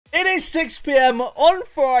is 6 PM on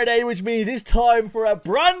Friday, which means it's time for a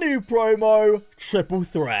brand new promo, Triple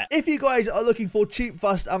Threat. If you guys are looking for cheap,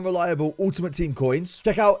 fast, and reliable Ultimate Team coins,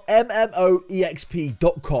 check out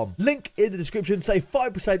MMOEXP.com. Link in the description, save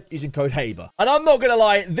 5% using code HABER. And I'm not going to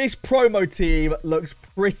lie, this promo team looks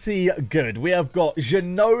pretty good. We have got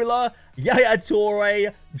Ginola, Yaya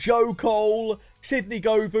Toure, Joe Cole, Sydney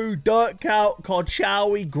Govou, Dirk Kuyt,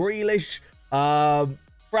 Karchaoui, Grealish,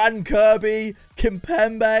 Fran Kirby,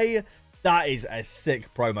 Kimpembe. That is a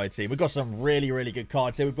sick promo team. We've got some really, really good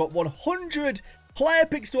cards here. We've got 100 player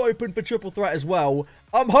picks to open for Triple Threat as well.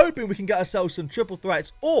 I'm hoping we can get ourselves some Triple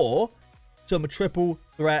Threats or some Triple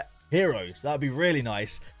Threat heroes. That would be really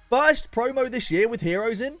nice. First promo this year with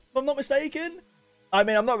heroes in, if I'm not mistaken. I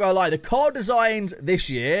mean, I'm not going to lie. The card designs this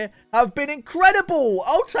year have been incredible.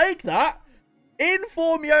 I'll take that. In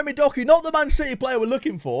form, Yomi Doku, not the Man City player we're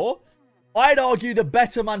looking for. I'd argue the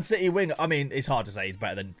better Man City winger. I mean, it's hard to say he's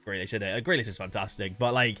better than Grealish, isn't it? Grealish is fantastic.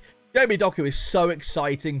 But, like, Yomi Doku is so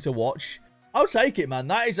exciting to watch. I'll take it, man.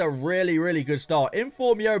 That is a really, really good start.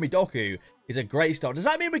 Inform Yomi Doku is a great start. Does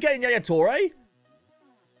that mean we're getting Yaya Toure?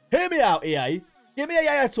 Hear me out, EA. Give me a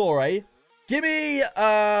Yaya Toure. Give me,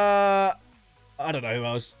 I don't know who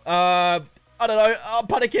else. I don't know. I'm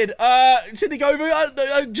panicking. Sydney Govou,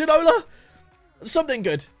 Ginola. Something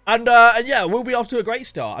good. And yeah, we'll be off to a great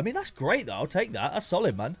start. I mean, that's great, though. I'll take that. That's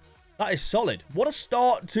solid, man. That is solid. What a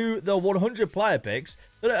start to the 100 player picks.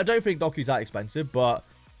 I don't think Doku's that expensive, but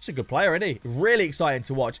he's a good player, isn't he? Really exciting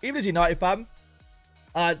to watch. Even as a United fan,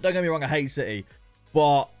 don't get me wrong, I hate City,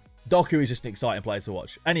 but Doku is just an exciting player to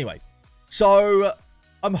watch. Anyway, so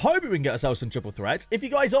I'm hoping we can get ourselves some Triple Threats. If you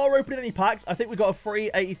guys are opening any packs, I think we got a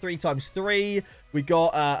free 83x3. We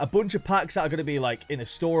got a bunch of packs that are going to be like in the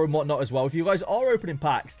store and whatnot as well. If you guys are opening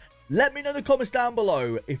packs, let me know in the comments down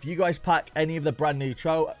below if you guys pack any of the brand new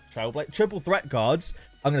Triple Threat cards.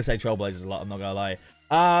 I'm going to say Trailblazers a lot, I'm not going to lie.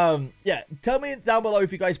 Yeah, tell me down below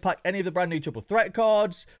if you guys pack any of the brand new Triple Threat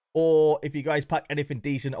cards, or if you guys pack anything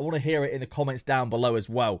decent. I want to hear it in the comments down below as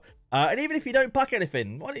well. And even if you don't pack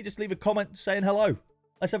anything, why don't you just leave a comment saying hello?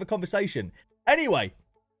 Let's have a conversation. Anyway,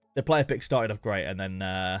 the player pick started off great, and then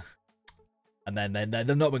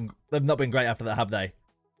they've not been great after that, have they?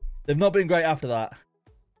 They've not been great after that.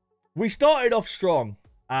 We started off strong,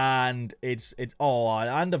 and and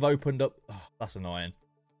I've opened up. Oh, that's annoying.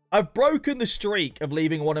 I've broken the streak of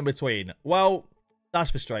leaving one in between. Well,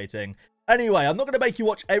 that's frustrating. Anyway, I'm not going to make you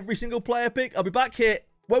watch every single player pick. I'll be back here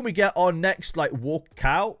when we get our next like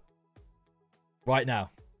walkout. Right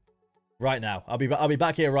now. Right now. I'll be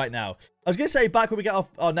back here right now. I was going to say back when we get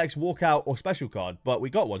our next walkout or special card, but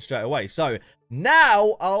we got one straight away. So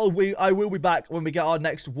now I will be back when we get our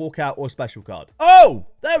next walkout or special card. Oh,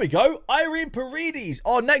 there we go. Irene Paredes,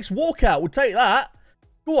 our next walkout. We'll take that.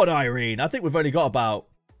 Go on, Irene. I think we've only got about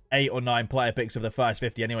 8 or 9 player picks of the first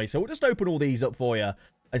 50 anyway. So we'll just open all these up for you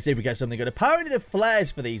and see if we get something good. Apparently the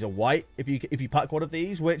flares for these are white if you pack one of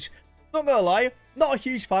these, which, not gonna lie, not a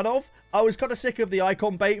huge fan of. I was kind of sick of the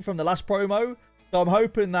icon bait from the last promo, so I'm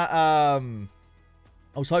hoping that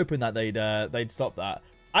they'd stop that.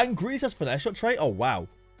 And Grealish has finesse shot trait. Oh wow,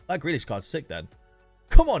 that Grealish card's sick then.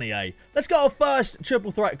 Come on, EA, let's get our first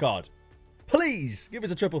Triple Threat card. Please give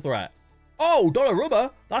us a Triple Threat. Oh,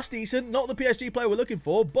 Donnarumma, that's decent. Not the PSG player we're looking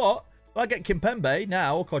for, but if I get Kimpembe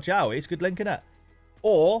now or Karchaoui, it's good link in it.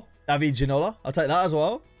 Or David Ginola, I'll take that as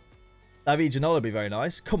well. David Ginola would be very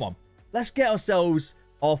nice. Come on. Let's get ourselves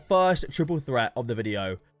our first Triple Threat of the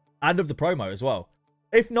video and of the promo as well.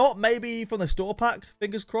 If not, maybe from the store pack,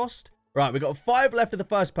 fingers crossed. Right, we've got 5 left of the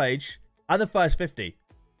first page and the first 50.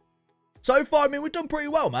 So far, I mean, we've done pretty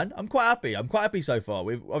well, man. I'm quite happy. I'm quite happy so far.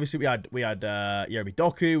 We had Yomi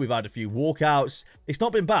Doku. We've had a few walkouts. It's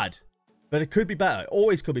not been bad, but it could be better. It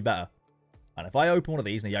always could be better. And if I open one of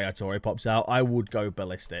these and the Yaya Toure pops out, I would go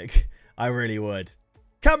ballistic. I really would.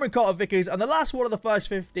 Cameron Carter-Vickers, and the last one of the first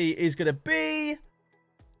 50 is going to be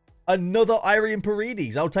another Irene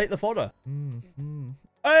Paredes. I'll take the fodder.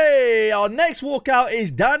 Hey, our next walkout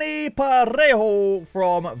is Dani Parejo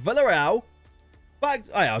from Villarreal. I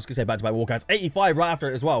was going to say back-to-back walkouts. 85 right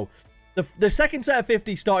after it as well. The second set of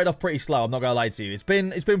 50 started off pretty slow. I'm not going to lie to you. It's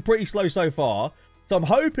been pretty slow so far. So I'm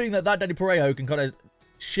hoping that Dani Parejo can kind of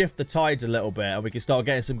shift the tides a little bit and we can start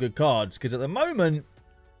getting some good cards. Because at the moment,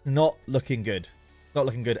 not looking good. Not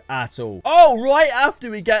looking good at all. Oh, right after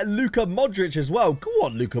we get Luka Modric as well. Go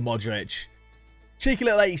on, Luka Modric. Cheeky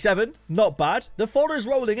little 87. Not bad. The fodder is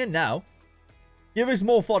rolling in now. Give us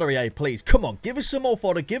more fodder, EA, please. Come on. Give us some more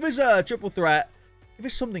fodder. Give us a Triple Threat. Give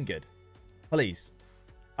us something good. Please.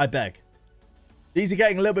 I beg. These are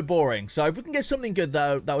getting a little bit boring. So if we can get something good,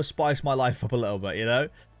 that will spice my life up a little bit, you know?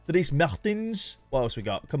 Dries Mertens. What else we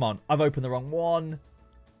got? Come on. I've opened the wrong one.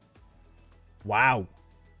 Wow.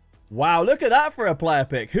 Wow, look at that for a player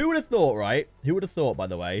pick. Who would have thought, right? Who would have thought, by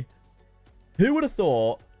the way? Who would have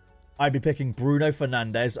thought I'd be picking Bruno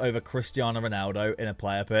Fernandes over Cristiano Ronaldo in a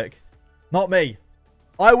player pick? Not me.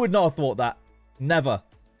 I would not have thought that. Never.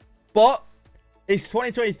 But it's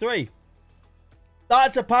 2023.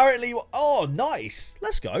 That's apparently... Oh, nice.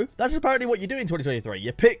 Let's go. That's apparently what you do in 2023.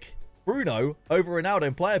 You pick Bruno over Ronaldo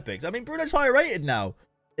in player picks. I mean, Bruno's higher rated now.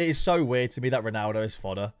 It is so weird to me that Ronaldo is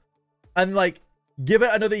fodder. And, like, give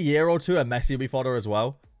it another year or two and Messi will be fodder as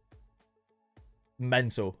well.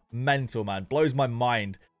 Mental. Mental, man. Blows my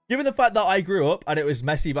mind. Given the fact that I grew up and it was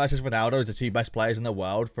Messi versus Ronaldo as the two best players in the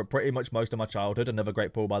world for pretty much most of my childhood. Another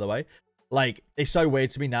great pool, by the way. Like, it's so weird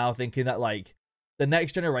to me now thinking that, like, the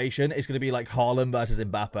next generation is going to be like Haaland versus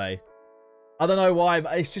Mbappe. I don't know why.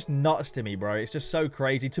 It's just nuts to me, bro. It's just so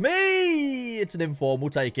crazy to me. It's an inform.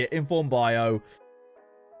 We'll take it. Inform bio.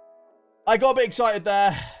 I got a bit excited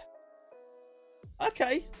there.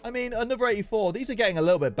 Okay. I mean, another 84. These are getting a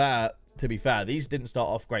little bit better, to be fair. These didn't start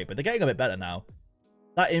off great, but they're getting a bit better now.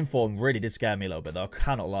 That inform really did scare me a little bit, though. I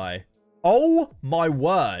cannot lie. Oh, my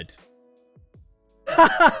word.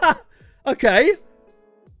 Okay.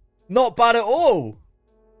 Not bad at all.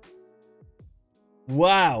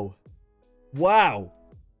 Wow. Wow.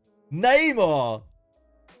 Neymar.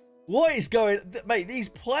 What is going... Mate, these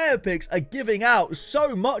player picks are giving out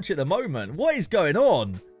so much at the moment. What is going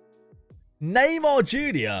on? Neymar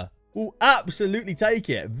Jr. will absolutely take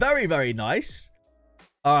it. Very, very nice.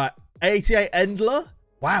 All right. 88 Endler.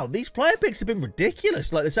 Wow, these player picks have been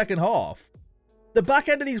ridiculous, like the second half. The back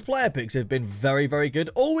end of these player picks have been very, very good.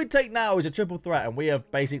 All we take now is a triple threat, and we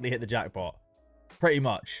have basically hit the jackpot. Pretty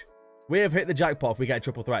much. We have hit the jackpot if we get a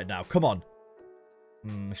triple threat now. Come on.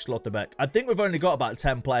 Schlotterbeck. I think we've only got about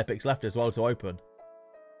 10 player picks left as well to open.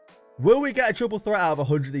 Will we get a triple threat out of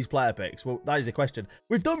 100 of these player picks? Well, that is the question.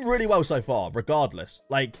 We've done really well so far, regardless.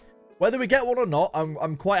 Like, whether we get one or not,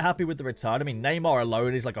 I'm quite happy with the return. I mean, Neymar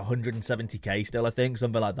alone is like 170k still, I think.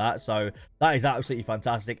 Something like that. So, that is absolutely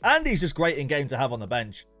fantastic. And he's just great in game to have on the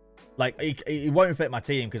bench. Like, he won't fit my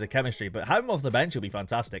team because of chemistry. But having him off the bench will be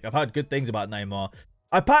fantastic. I've heard good things about Neymar.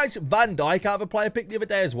 I packed Van Dijk out of a player pick the other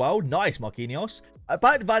day as well. Nice, Marquinhos. I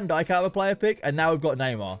packed Van Dijk out of a player pick. And now we've got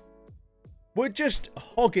Neymar. We're just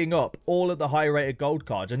hogging up all of the high-rated gold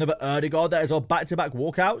cards. Another Erdegaard that is all back-to-back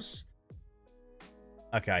walkouts.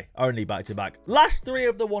 Okay, only back-to-back. Last 3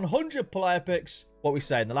 of the 100 player picks. What we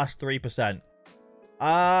saying? The last 3%.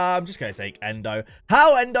 I'm just going to take Endo.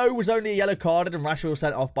 How Endo was only a yellow carded and Rashford was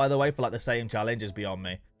sent off, by the way, for like the same challenge is beyond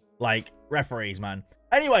me. Like, referees, man.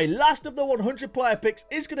 Anyway, last of the 100 player picks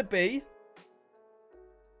is going to be...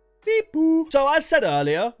 Beep boo. So, as said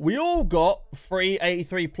earlier, we all got free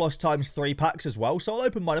 83 plus times 3 packs as well. So, I'll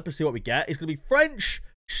open mine up and see what we get. It's going to be French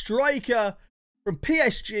striker from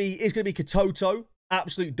PSG. It's going to be Katoto.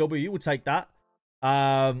 Absolute W. We'll take that.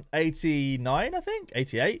 89, I think?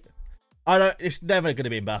 88? I don't... It's never going to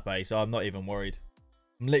be Mbappe, so I'm not even worried.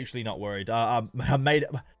 I'm literally not worried. I'm made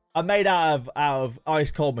out of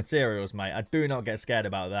ice-cold materials, mate. I do not get scared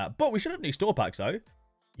about that. But we should have new store packs, though.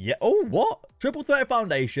 Yeah. Oh, what? Triple threat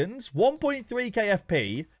foundations. 1.3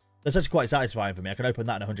 KFP. That's actually quite satisfying for me. I can open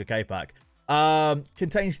that in a 100k pack.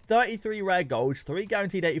 Contains 33 rare golds, 3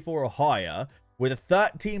 guaranteed 84 or higher, with a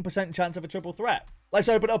 13% chance of a triple threat. Let's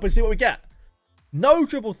open it up and see what we get. No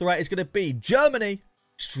triple threat is going to be Germany.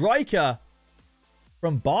 Striker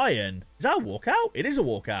from Bayern. Is that a walkout? It is a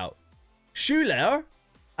walkout. Schuler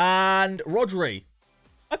and Rodri.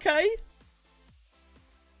 Okay.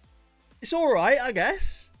 It's all right, I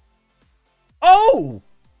guess. Oh!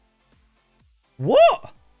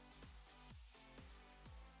 What?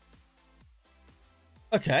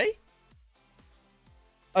 Okay.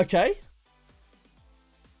 Okay.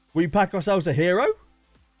 We pack ourselves a hero.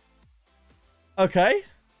 Okay.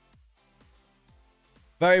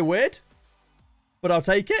 Very weird. But I'll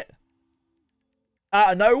take it.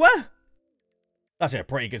 Out of nowhere. That's a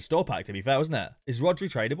pretty good store pack, to be fair, wasn't it? Is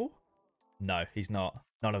Rodri tradable? No, he's not.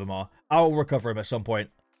 None of them are. I'll recover him at some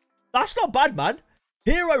point. That's not bad, man.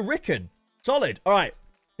 Hero Ricken. Solid. All right.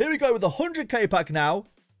 Here we go with the 100k pack now.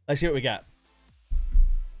 Let's see what we get.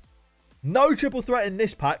 No triple threat in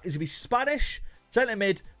this pack. It's going to be Spanish, centre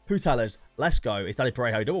mid, Putellas. Let's go. Is Danny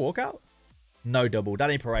Parejo double walkout? No double.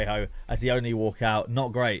 Danny Parejo as the only walkout.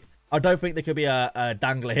 Not great. I don't think there could be a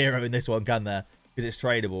dangler hero in this one, can there? Because it's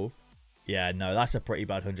tradable. Yeah, no, that's a pretty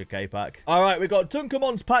bad 100k pack. All right, we've got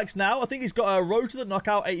Tunkamon's packs now. I think he's got a Road to the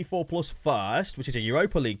Knockout 84 plus first, which is a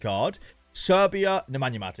Europa League card. Serbia,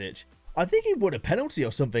 Nemanja Matic. I think he won a penalty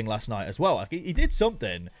or something last night as well. He did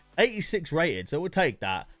something. 86 rated, so we'll take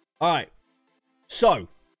that. All right. So,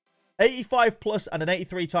 85 plus and an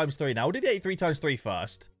 83 times 3. Now, we'll do the 83 times 3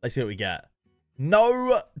 first. Let's see what we get.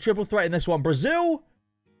 No triple threat in this one. Brazil.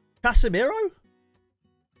 Casemiro.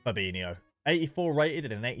 Fabinho. 84 rated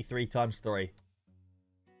and an 83 times 3.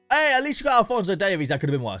 Hey, at least you got Alphonso Davies. That could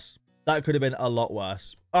have been worse. That could have been a lot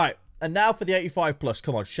worse. All right. And now for the 85 plus.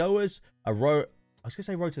 Come on. Show us a road. I was going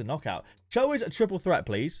to say road to the knockout. Show us a triple threat,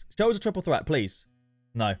 please. Show us a triple threat, please.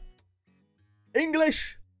 No.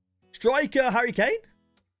 English. Striker. Harry Kane.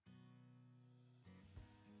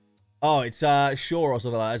 Oh, it's Shaw or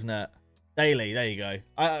something like that, isn't it? Daily. There you go.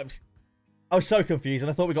 I was so confused, and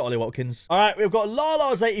I thought we got Ollie Watkins. All right. We've got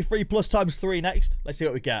Lala's 83 plus times 3 next. Let's see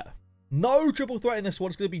what we get. No triple threat in this one.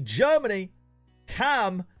 It's going to be Germany,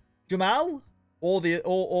 Cam, Jamal, or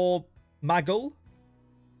Magul.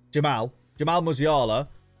 Jamal Musiala,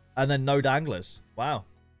 and then no danglers. Wow.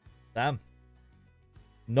 Damn.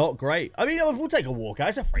 Not great. I mean, we'll take a walkout.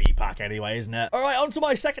 It's a free pack anyway, isn't it? All right, on to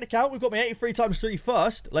my second account. We've got my 83 times 3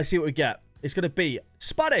 first. Let's see what we get. It's going to be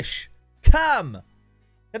Spanish, Cam.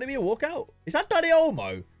 Can it be a walkout? Is that Danny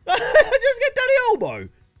Olmo? Just get Danny Olmo.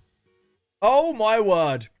 Oh, my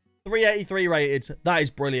word. 383 rated. That is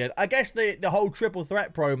brilliant. I guess the whole triple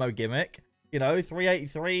threat promo gimmick, you know,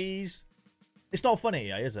 383s. It's not funny,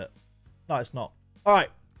 yeah, is it? No, it's not. All right.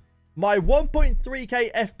 My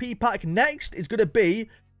 1.3k FP pack next is going to be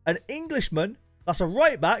an Englishman. That's a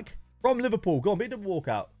right back from Liverpool. Go on, be a double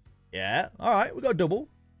walkout. Yeah. All right. We got a double.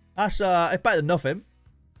 That's it's better than nothing.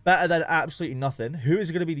 Better than absolutely nothing. Who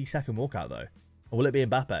is going to be the second walkout, though? Or will it be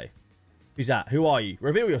Mbappe? Who's that? Who are you?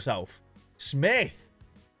 Reveal yourself. Smith.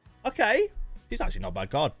 Okay. He's actually not a bad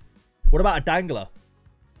card. What about a dangler?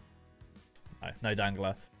 No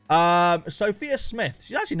dangler. Sophia Smith.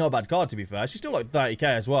 She's actually not a bad card, to be fair. She's still like 30k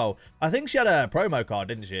as well. I think she had a promo card,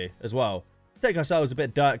 didn't she, as well? Take ourselves a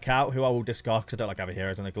bit Dirt Cout, who I will discard because I don't like having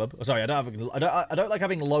heroes in the club. Oh, sorry, I don't like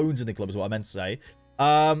having loans in the club is what I meant to say.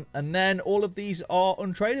 And then all of these are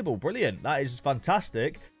untradeable. Brilliant. That is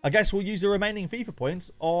fantastic. I guess we'll use the remaining FIFA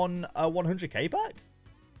points on a 100k pack.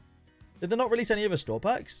 Did they not release any other store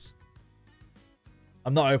packs?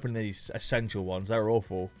 I'm not opening these essential ones. They're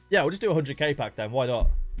awful. Yeah, we'll just do a 100k pack then. Why not?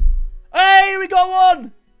 Hey, we got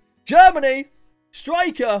one! Germany.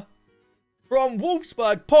 Striker. From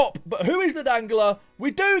Wolfsburg. Pop. But who is the dangler?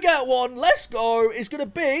 We do get one. Let's go. It's going to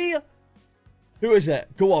be... Who is it?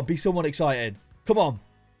 Go on. Be someone exciting. Come on.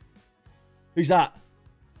 Who's that?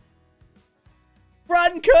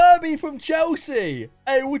 Fran Kirby from Chelsea.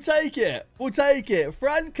 Hey, we'll take it. We'll take it.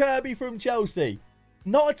 Fran Kirby from Chelsea.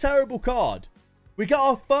 Not a terrible card. We got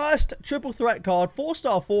our first triple threat card.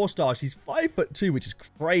 4-star, 4-star. She's 5'2", which is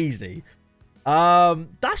crazy.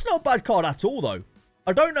 That's not a bad card at all, though.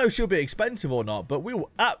 I don't know if she'll be expensive or not, but we will...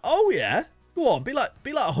 oh, yeah. Go on. Be like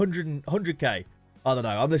 100k. I don't know.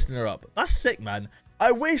 I'm listing her up. That's sick, man.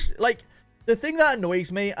 I wish, like... The thing that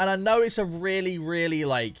annoys me, and I know it's a really, really,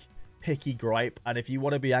 like, picky gripe, and if you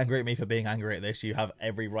want to be angry at me for being angry at this, you have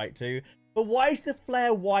every right to. But why is the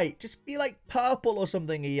flare white? Just be, like, purple or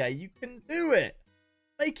something, EA. You can do it.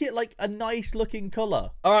 Make it, like, a nice-looking colour.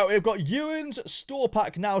 All right, we've got Ewan's store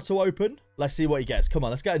pack now to open. Let's see what he gets. Come on,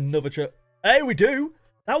 let's get another trip. Hey, we do.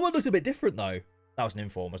 That one looks a bit different, though. That was an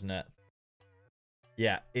inform, wasn't it?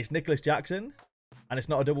 Yeah, it's Nicholas Jackson, and it's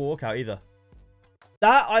not a double walkout either.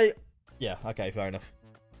 Yeah, okay, fair enough.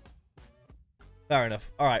 Fair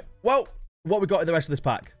enough. All right. Well, what we got in the rest of this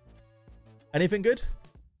pack? Anything good?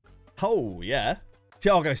 Oh, yeah.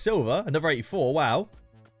 Thiago Silva, another 84. Wow.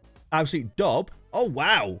 Absolute dob. Oh,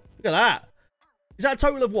 wow. Look at that. Is that a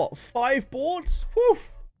total of what? 5 boards? Whew.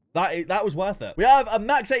 That was worth it. We have a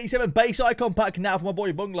Max 87 base icon pack now for my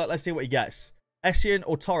boy Bungler. Let's see what he gets. Essien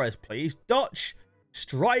or Torres, please. Dutch.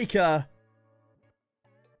 Striker.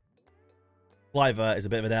 Cliver is a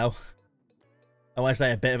bit of an L. And when I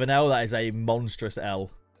say a bit of an L, that is a monstrous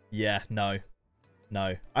L. Yeah, no.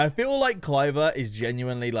 No. I feel like Cliver is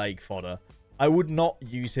genuinely, like, fodder. I would not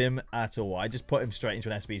use him at all. I just put him straight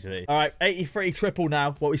into an SBC. All right, 83 triple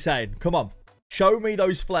now. What are we saying? Come on. Show me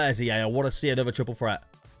those flares, EA. I want to see another triple threat.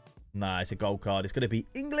 Nah, it's a gold card. It's going to be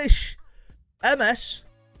English. MS.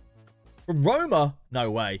 From Roma.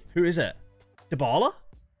 No way. Who is it? Dybala?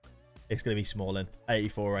 It's going to be Smalling.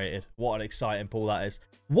 84 rated. What an exciting pull that is.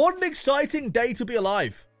 What an exciting day to be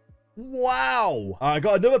alive. Wow. I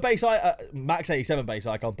got another base Max 87 base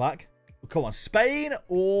icon pack. Come on. Spain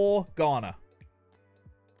or Ghana?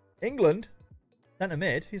 England. Centre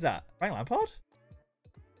mid. Who's that? Frank Lampard?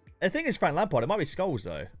 I think it's Frank Lampard. It might be Scholes,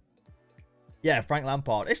 though. Yeah, Frank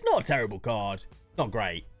Lampard. It's not a terrible card. Not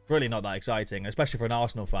great. Really not that exciting, especially for an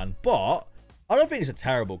Arsenal fan. But I don't think it's a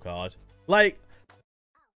terrible card. Like,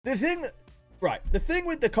 the thing... Right, the thing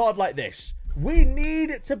with the card like this, we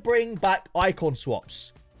need to bring back icon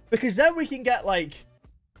swaps. Because then we can get, like,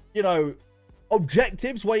 you know,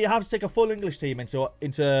 objectives where you have to take a full English team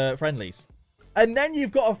into friendlies. And then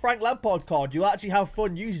you've got a Frank Lampard card you actually have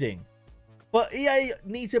fun using. But EA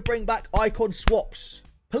needs to bring back icon swaps.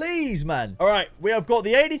 Please, man. All right, we have got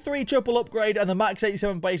the 83 triple upgrade and the max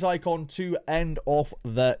 87 base icon to end off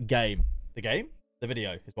the game. The game? The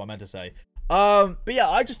video is what I meant to say. But yeah,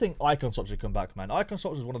 I just think icon swaps should come back, man. Icon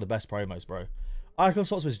swaps was one of the best promos, bro. Icon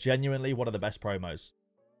swaps was genuinely one of the best promos.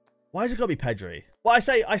 Why is it gotta be Pedri? Well, I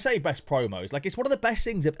say best promos. Like, it's one of the best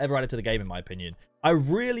things I've ever added to the game, in my opinion. I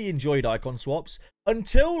really enjoyed icon swaps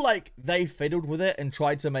until, like, they fiddled with it and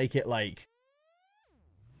tried to make it, like...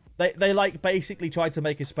 They like, basically tried to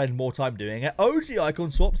make us spend more time doing it. OG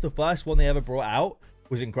icon swaps, the first one they ever brought out,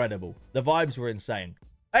 was incredible. The vibes were insane.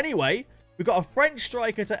 Anyway, we've got a French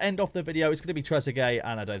striker to end off the video. It's going to be Trezeguet,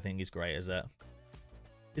 and I don't think he's great, is it?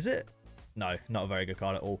 Is it? No, not a very good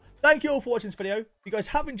card at all. Thank you all for watching this video. If you guys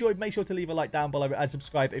have enjoyed, make sure to leave a like down below and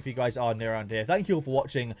subscribe if you guys are new around here. Thank you all for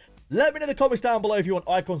watching. Let me know in the comments down below if you want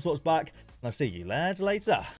icon swaps back, and I'll see you lads later.